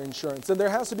fire insurance, and there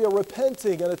has to be a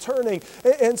repenting and a turning.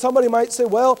 And somebody might say,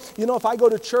 well, if I go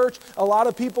to church, a lot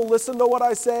of people listen to what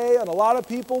I say, and a lot of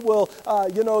people will,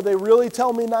 they really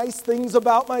tell me nice things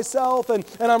about myself, and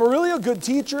I'm really a good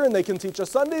teacher, and they can teach a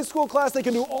Sunday school class, they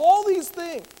can do all these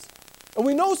things. And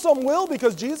we know some will,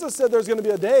 because Jesus said there's going to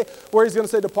be a day where he's going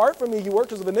to say, depart from me, you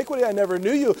workers of iniquity, I never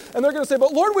knew you. And they're going to say,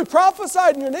 but Lord, we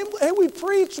prophesied in your name. Hey, we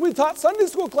preached, we taught Sunday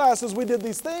school classes, we did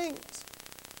these things.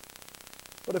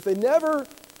 But if they never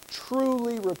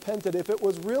truly repented, if it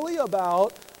was really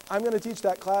about, I'm going to teach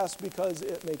that class because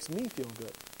it makes me feel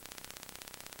good.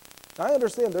 I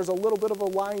understand there's a little bit of a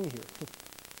line here.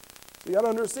 You got to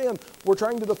understand, we're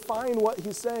trying to define what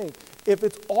he's saying. If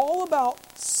it's all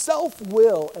about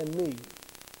self-will and me,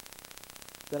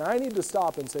 then I need to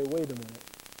stop and say, wait a minute.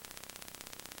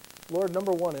 Lord,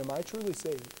 number one, am I truly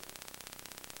saved?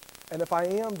 And if I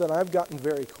am, then I've gotten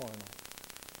very carnal.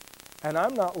 And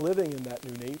I'm not living in that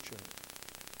new nature.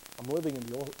 I'm living in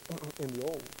the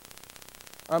old.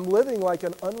 I'm living like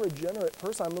an unregenerate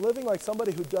person. I'm living like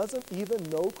somebody who doesn't even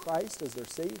know Christ as their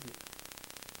Savior.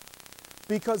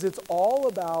 Because it's all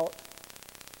about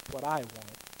what I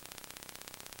want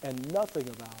and nothing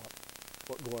about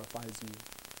what glorifies you.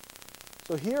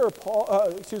 So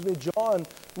here, John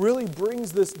really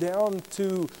brings this down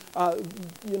to,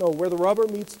 where the rubber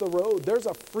meets the road. There's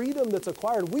a freedom that's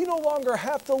acquired. We no longer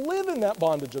have to live in that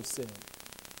bondage of sin.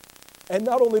 And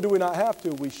not only do we not have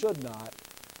to, we should not,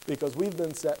 because we've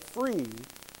been set free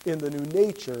in the new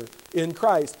nature in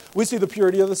Christ. We see the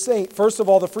purity of the saint. First of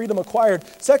all, the freedom acquired.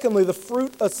 Secondly, the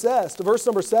fruit assessed. Verse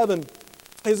number 7,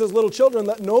 he says, little children,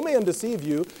 let no man deceive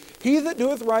you. He that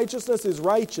doeth righteousness is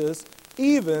righteous,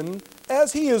 even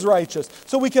as he is righteous.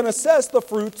 So we can assess the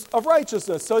fruits of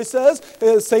righteousness. So he says,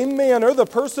 in the same manner, the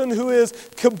person who is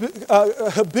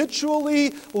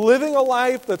habitually living a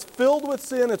life that's filled with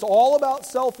sin, it's all about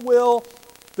self-will,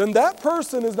 then that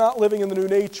person is not living in the new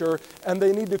nature, and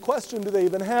they need to question, do they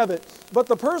even have it? But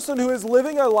the person who is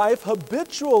living a life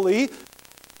habitually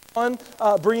on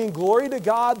bringing glory to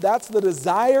God, that's the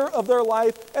desire of their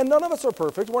life. And none of us are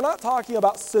perfect. We're not talking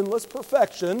about sinless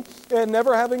perfection and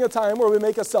never having a time where we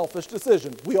make a selfish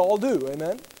decision. We all do,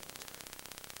 amen?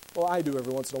 Well, I do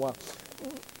every once in a while.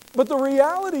 But the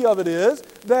reality of it is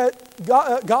that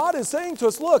God is saying to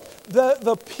us, look,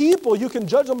 the people, you can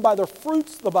judge them by their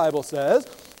fruits, the Bible says.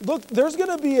 Look, there's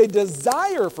going to be a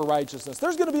desire for righteousness.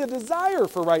 There's going to be a desire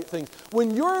for right things.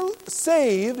 When you're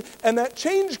saved and that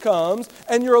change comes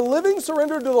and you're living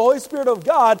surrendered to the Holy Spirit of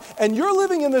God and you're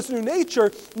living in this new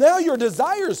nature, now your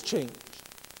desires change.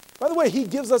 By the way, He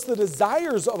gives us the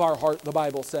desires of our heart, the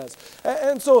Bible says.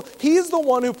 And so He's the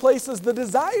one who places the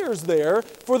desires there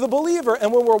for the believer.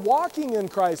 And when we're walking in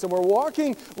Christ and we're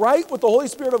walking right with the Holy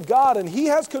Spirit of God and He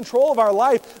has control of our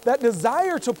life, that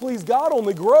desire to please God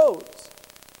only grows.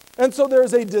 And so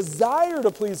there's a desire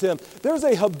to please Him. There's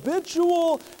a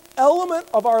habitual element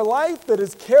of our life that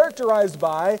is characterized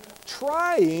by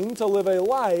trying to live a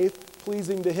life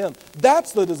pleasing to Him.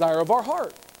 That's the desire of our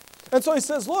heart. And so he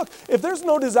says, look, if there's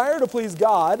no desire to please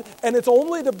God and it's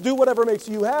only to do whatever makes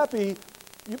you happy,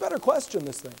 you better question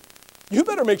this thing. You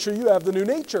better make sure you have the new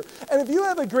nature. And if you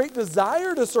have a great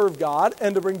desire to serve God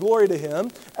and to bring glory to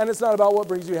Him, and it's not about what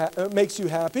makes you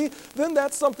happy, then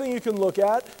that's something you can look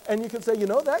at and you can say,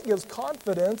 that gives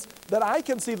confidence that I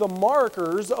can see the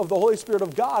markers of the Holy Spirit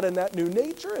of God in that new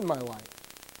nature in my life.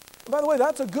 By the way,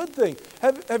 that's a good thing.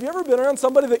 Have you ever been around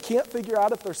somebody that can't figure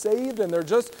out if they're saved and they're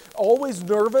just always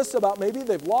nervous about maybe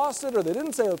they've lost it or they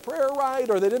didn't say a prayer right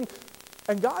or they didn't?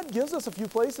 And God gives us a few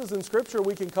places in Scripture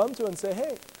we can come to and say,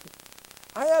 hey,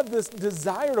 I have this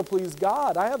desire to please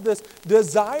God. I have this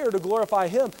desire to glorify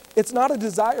Him. It's not a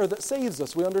desire that saves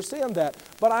us. We understand that.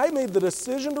 But I made the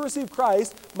decision to receive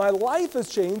Christ. My life has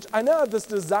changed. I now have this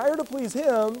desire to please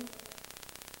Him.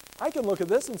 I can look at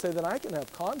this and say that I can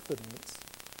have confidence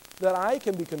that I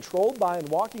can be controlled by and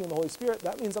walking in the Holy Spirit.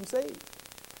 That means I'm saved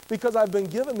because I've been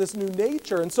given this new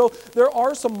nature. And so there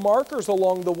are some markers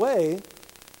along the way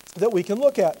that we can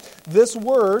look at. This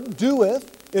word,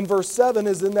 doeth, in verse 7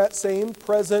 is in that same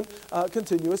present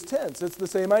continuous tense. It's the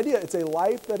same idea. It's a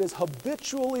life that is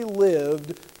habitually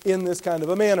lived in this kind of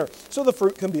a manner. So the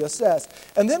fruit can be assessed.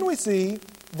 And then we see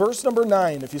verse number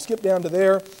 9. If you skip down to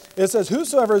there, it says,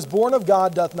 whosoever is born of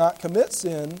God doth not commit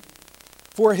sin,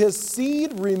 for his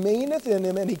seed remaineth in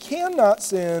him, and he cannot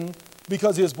sin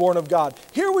because he is born of God.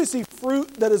 Here we see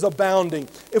fruit that is abounding.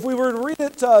 If we were to read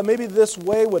it maybe this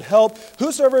way would help.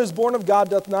 Whosoever is born of God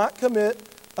doth not commit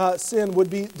sin,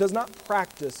 does not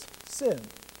practice sin.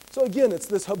 So again, it's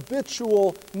this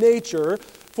habitual nature.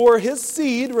 For his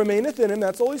seed remaineth in him,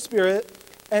 that's the Holy Spirit,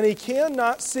 and he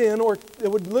cannot sin, or it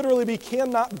would literally be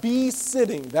cannot be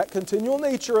sinning. That continual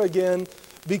nature again,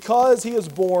 because he is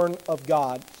born of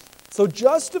God. So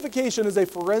justification is a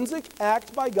forensic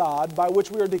act by God by which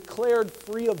we are declared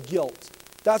free of guilt.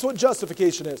 That's what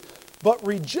justification is. But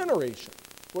regeneration,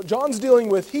 what John's dealing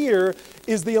with here,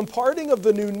 is the imparting of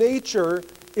the new nature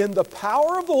in the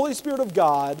power of the Holy Spirit of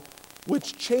God,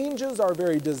 which changes our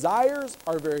very desires,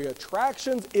 our very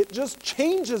attractions. It just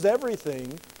changes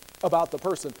everything about the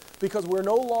person because we're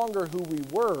no longer who we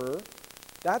were.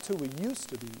 That's who we used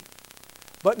to be.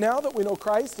 But now that we know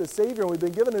Christ as Savior and we've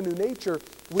been given a new nature,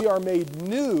 we are made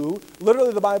new.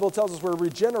 Literally, the Bible tells us we're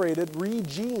regenerated,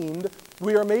 regened.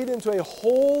 We are made into a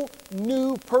whole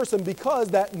new person because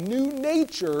that new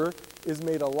nature is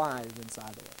made alive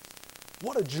inside of us.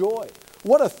 What a joy.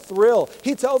 What a thrill.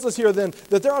 He tells us here then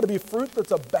that there ought to be fruit that's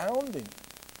abounding.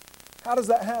 How does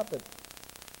that happen?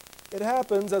 It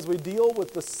happens as we deal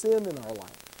with the sin in our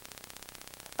life.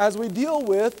 As we deal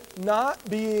with not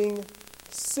being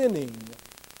sinning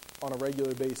on a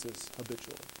regular basis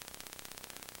habitually.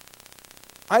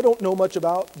 I don't know much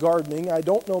about gardening. I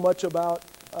don't know much about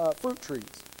fruit trees.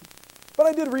 But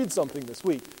I did read something this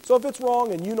week. So if it's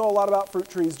wrong and you know a lot about fruit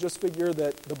trees, just figure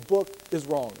that the book is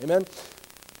wrong. Amen?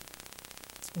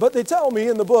 But they tell me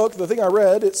in the book, the thing I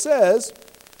read, it says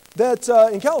that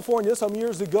in California some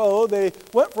years ago, they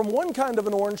went from one kind of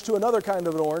an orange to another kind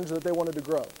of an orange that they wanted to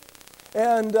grow.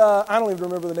 And I don't even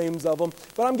remember the names of them,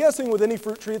 but I'm guessing with any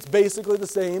fruit tree, it's basically the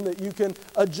same, that you can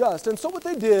adjust. And so what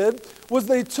they did was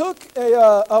they took,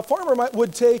 a farmer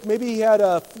would take, maybe he had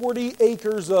 40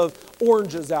 acres of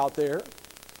oranges out there.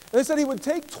 And they said he would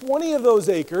take 20 of those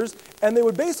acres, and they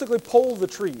would basically pull the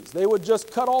trees. They would just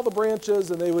cut all the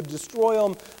branches, and they would destroy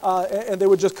them, and they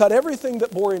would just cut everything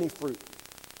that bore any fruit.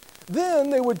 Then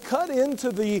they would cut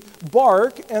into the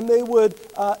bark, and they would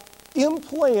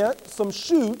implant some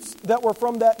shoots that were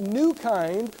from that new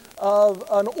kind of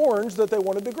an orange that they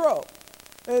wanted to grow.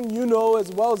 And you know as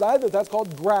well as I that that's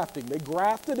called grafting. They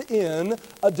grafted in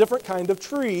a different kind of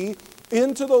tree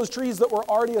into those trees that were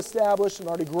already established and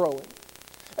already growing.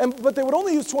 But they would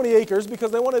only use 20 acres because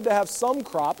they wanted to have some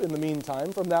crop in the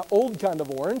meantime from that old kind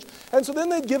of orange. And so then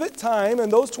they'd give it time,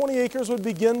 and those 20 acres would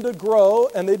begin to grow,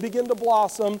 and they'd begin to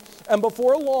blossom. And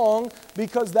before long,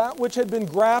 because that which had been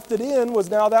grafted in was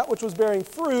now that which was bearing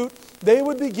fruit, they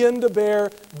would begin to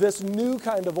bear this new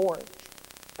kind of orange.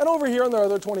 And over here on their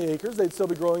other 20 acres, they'd still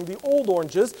be growing the old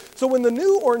oranges. So when the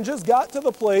new oranges got to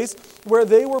the place where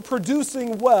they were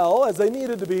producing well, as they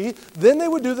needed to be, then they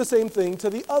would do the same thing to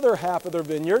the other half of their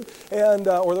vineyard and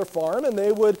or their farm, and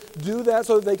they would do that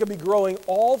so that they could be growing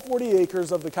all 40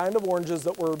 acres of the kind of oranges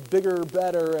that were bigger,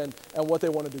 better, and what they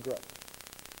wanted to grow.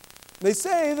 They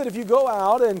say that if you go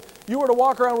out and you were to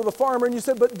walk around with a farmer and you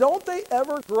said, but don't they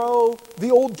ever grow the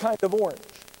old kind of orange?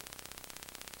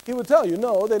 He would tell you,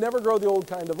 no, they never grow the old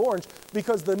kind of orange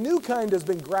because the new kind has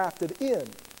been grafted in.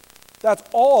 That's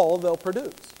all they'll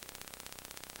produce.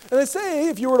 And they say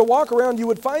if you were to walk around, you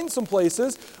would find some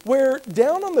places where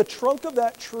down on the trunk of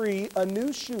that tree, a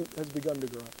new shoot has begun to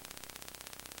grow.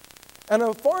 And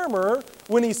a farmer,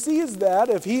 when he sees that,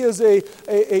 if he is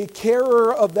a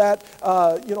carer of that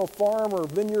farm or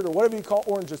vineyard or whatever you call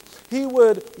oranges, he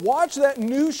would watch that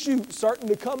new shoot starting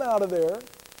to come out of there,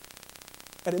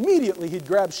 and immediately he'd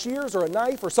grab shears or a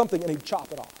knife or something and he'd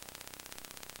chop it off.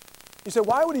 You say,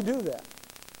 why would he do that?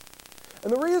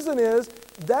 And the reason is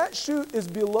that shoot is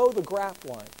below the graft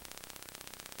line.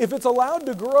 If it's allowed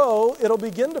to grow, it'll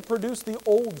begin to produce the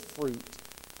old fruit.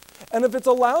 And if it's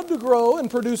allowed to grow and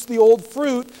produce the old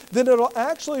fruit, then it'll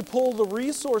actually pull the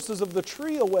resources of the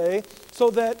tree away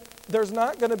so that there's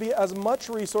not going to be as much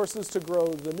resources to grow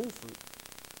the new fruit.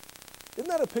 Isn't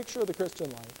that a picture of the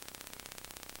Christian life?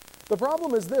 The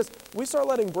problem is this: we start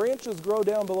letting branches grow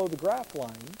down below the graft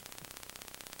line,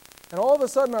 and all of a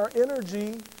sudden our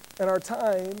energy and our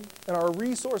time and our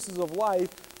resources of life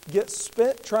get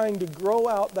spent trying to grow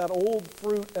out that old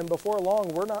fruit, and before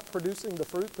long we're not producing the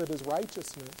fruit that is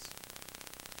righteousness.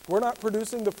 We're not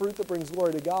producing the fruit that brings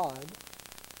glory to God.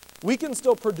 We can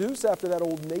still produce after that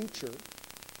old nature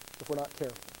if we're not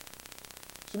careful.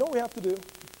 So you know what we have to do?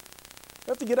 We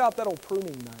have to get out that old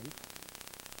pruning knife.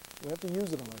 We have to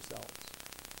use it on ourselves,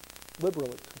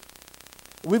 liberally.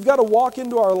 We've got to walk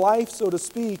into our life, so to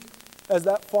speak, as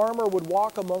that farmer would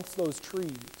walk amongst those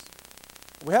trees.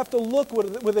 We have to look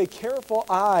with a careful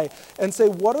eye and say,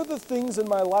 what are the things in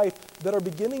my life that are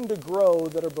beginning to grow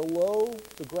that are below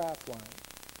the graft line?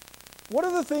 What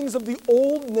are the things of the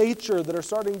old nature that are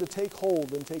starting to take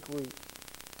hold and take root?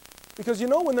 Because you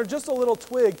know, when they're just a little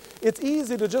twig, it's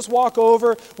easy to just walk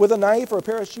over with a knife or a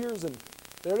pair of shears and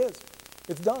there it is.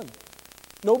 It's done.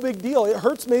 No big deal. It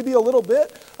hurts maybe a little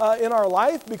bit in our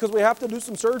life because we have to do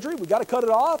some surgery. We've got to cut it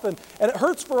off, and it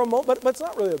hurts for a moment, but it's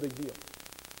not really a big deal.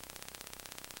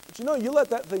 But you know, you let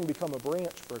that thing become a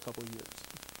branch for a couple of years.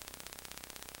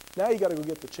 Now you got to go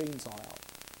get the chainsaw out.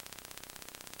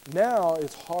 Now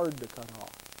it's hard to cut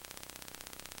off.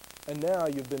 And now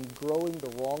you've been growing the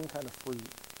wrong kind of fruit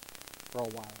for a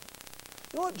while.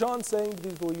 You know what John's saying to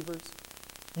these believers?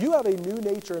 You have a new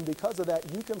nature, and because of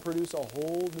that, you can produce a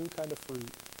whole new kind of fruit.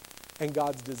 And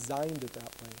God's designed it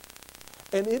that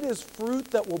way. And it is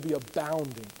fruit that will be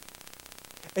abounding.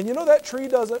 And you know, that tree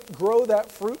doesn't grow that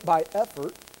fruit by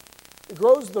effort. It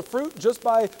grows the fruit just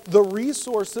by the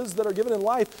resources that are given in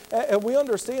life. And we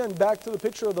understand, back to the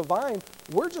picture of the vine,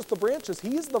 we're just the branches.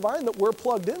 He's the vine that we're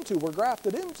plugged into, we're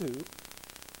grafted into.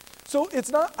 So it's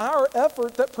not our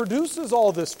effort that produces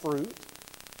all this fruit.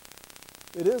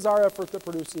 It is our effort that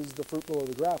produces the fruit below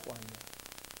the graft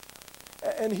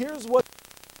line. And here's what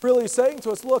really saying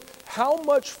to us, look, how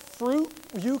much fruit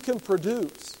you can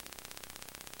produce.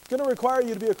 It's going to require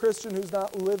you to be a Christian who's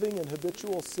not living in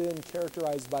habitual sin,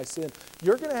 characterized by sin.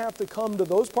 You're going to have to come to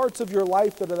those parts of your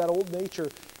life that are that old nature,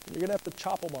 and you're going to have to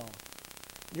chop them off.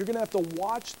 You're going to have to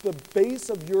watch the base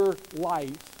of your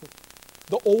life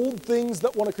the old things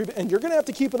that want to creep in. And you're going to have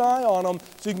to keep an eye on them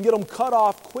so you can get them cut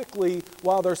off quickly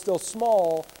while they're still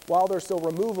small, while they're still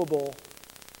removable.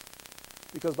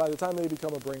 Because by the time they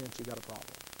become a branch, you got a problem.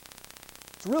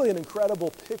 It's really an incredible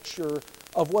picture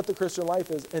of what the Christian life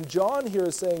is. And John here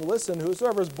is saying, listen,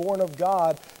 whosoever is born of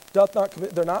God doth not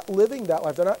commit. They're not living that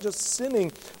life. They're not just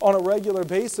sinning on a regular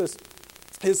basis.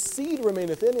 His seed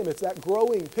remaineth in him. It's that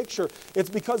growing picture. It's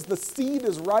because the seed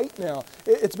is right now.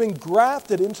 It's been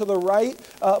grafted into the right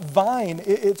vine.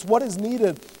 It's what is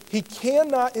needed. We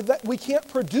can't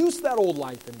produce that old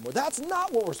life anymore. That's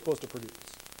not what we're supposed to produce.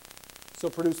 So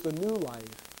produce the new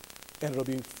life, and it'll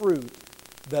be fruit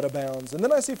that abounds. And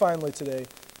then I see finally today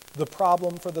the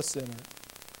problem for the sinner.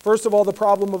 First of all, the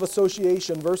problem of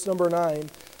association. Verse number 9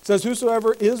 says,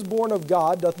 whosoever is born of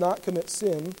God doth not commit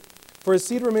sin, for his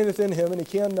seed remaineth in him, and he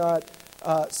cannot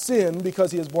sin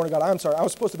because he is born of God. I'm sorry, I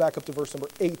was supposed to back up to verse number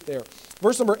 8 there.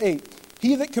 Verse number 8,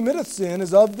 he that committeth sin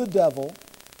is of the devil,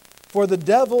 for the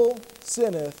devil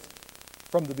sinneth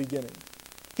from the beginning.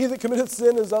 He that committeth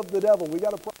sin is of the devil. We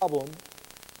got a problem.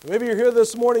 Maybe you're here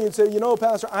this morning and say, you know,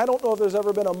 Pastor, I don't know if there's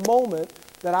ever been a moment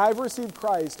that I've received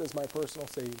Christ as my personal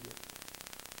Savior.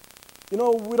 You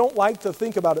know, we don't like to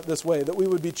think about it this way, that we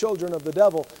would be children of the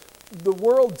devil. The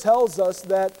world tells us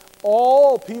that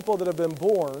all people that have been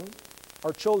born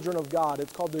are children of God.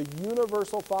 It's called the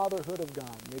universal fatherhood of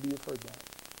God. Maybe you've heard that.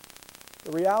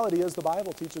 The reality is the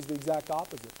Bible teaches the exact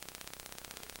opposite.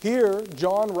 Here,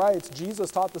 John writes, Jesus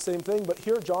taught the same thing, but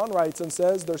here John writes and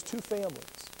says there's two families.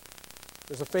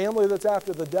 There's a family that's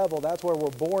after the devil. That's where we're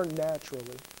born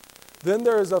naturally. Then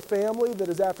there is a family that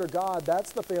is after God.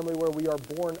 That's the family where we are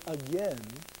born again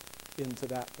into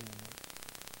that family.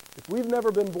 If we've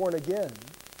never been born again,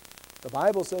 the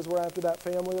Bible says we're after that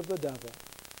family of the devil,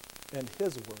 and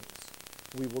his works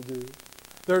we will do.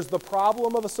 There's the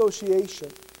problem of association,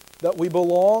 that we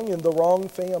belong in the wrong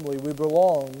family. We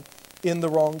belong in the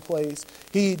wrong place.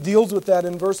 He deals with that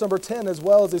in verse number 10 as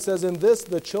well, as he says, in this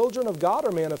the children of God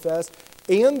are manifest,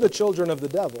 and the children of the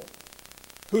devil.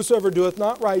 Whosoever doeth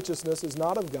not righteousness is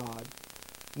not of God,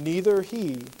 neither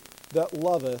he that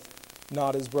loveth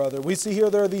not his brother. We see here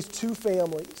there are these two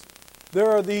families. There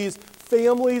are these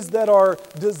families that are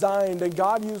designed, and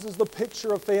God uses the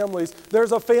picture of families.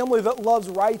 There's a family that loves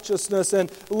righteousness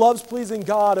and loves pleasing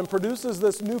God and produces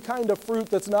this new kind of fruit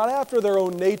that's not after their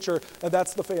own nature, and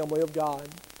that's the family of God.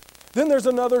 Then there's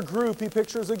another group he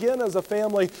pictures again as a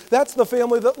family. That's the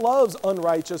family that loves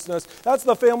unrighteousness. That's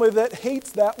the family that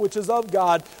hates that which is of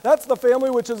God. That's the family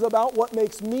which is about what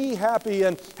makes me happy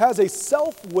and has a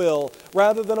self-will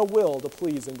rather than a will to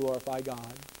please and glorify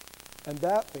God. And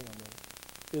that family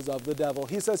is of the devil.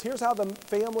 He says, here's how the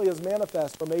family is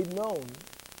manifest or made known.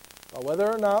 Whether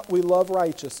or not we love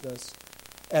righteousness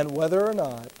and whether or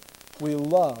not we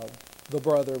love the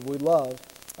brother, we love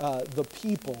the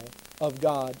people of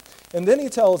God. And then he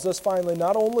tells us finally,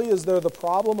 not only is there the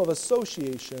problem of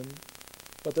association,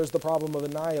 but there's the problem of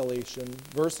annihilation.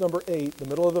 Verse number 8, the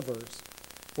middle of the verse.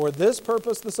 For this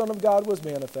purpose the Son of God was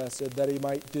manifested, that he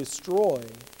might destroy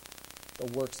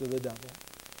the works of the devil.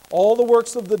 All the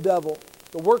works of the devil,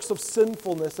 the works of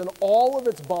sinfulness, and all of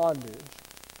its bondage,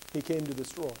 he came to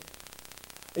destroy.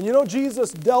 And you know,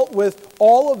 Jesus dealt with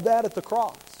all of that at the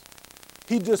cross.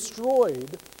 He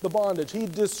destroyed the bondage. He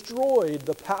destroyed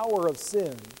the power of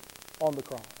sin on the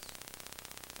cross.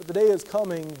 But the day is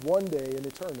coming one day in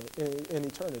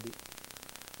eternity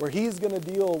where he's going to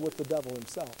deal with the devil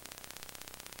himself.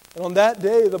 And on that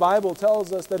day, the Bible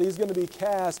tells us that he's going to be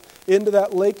cast into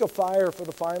that lake of fire for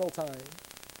the final time.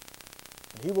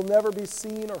 And he will never be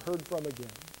seen or heard from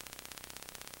again.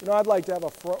 You know, I'd like to have a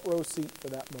front row seat for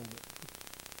that moment.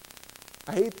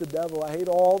 I hate the devil. I hate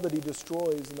all that he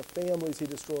destroys, and the families he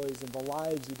destroys, and the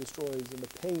lives he destroys, and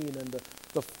the pain and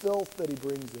the filth that he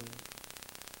brings in.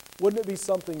 Wouldn't it be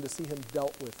something to see him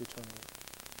dealt with eternally?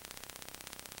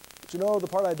 But you know, the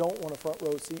part I don't want a front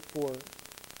row seat for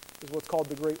is what's called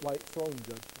the Great White Throne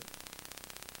Judgment,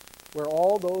 where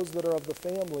all those that are of the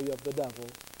family of the devil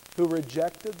who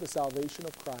rejected the salvation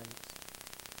of Christ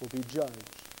will be judged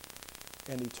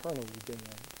and eternally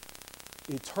damned,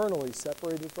 eternally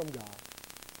separated from God.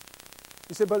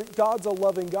 You say, but God's a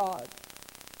loving God.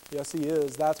 Yes, he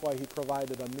is. That's why he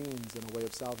provided a means and a way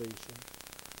of salvation.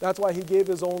 That's why he gave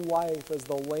his own life as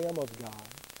the Lamb of God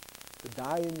to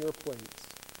die in your place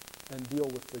and deal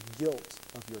with the guilt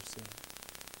of your sin.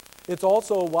 It's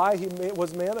also why he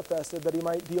was manifested, that he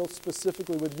might deal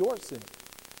specifically with your sin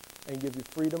and give you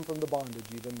freedom from the bondage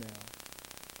even now.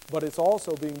 But it's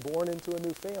also being born into a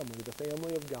new family, the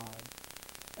family of God,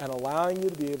 and allowing you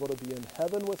to be able to be in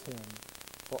heaven with him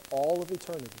for all of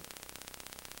eternity.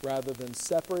 rather than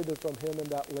separated from him in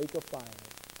that lake of fire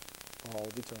for all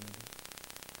of eternity.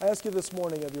 I ask you this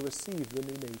morning, have you received the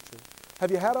new nature?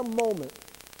 Have you had a moment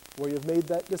where you've made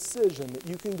that decision that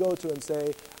you can go to and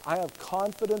say, I have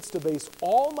confidence to base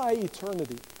all my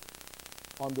eternity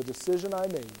on the decision I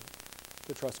made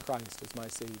to trust Christ as my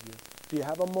Savior? Do you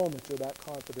have a moment you're that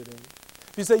confident in?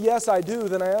 If you say, yes, I do,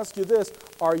 then I ask you this,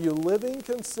 are you living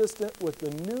consistent with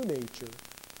the new nature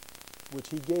which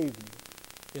he gave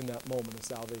you in that moment of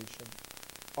salvation?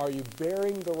 Are you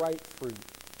bearing the right fruit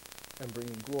and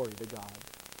bringing glory to God?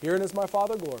 Herein is my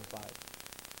Father glorified,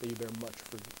 that you bear much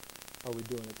fruit. Are we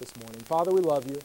doing it this morning? Father, we love you.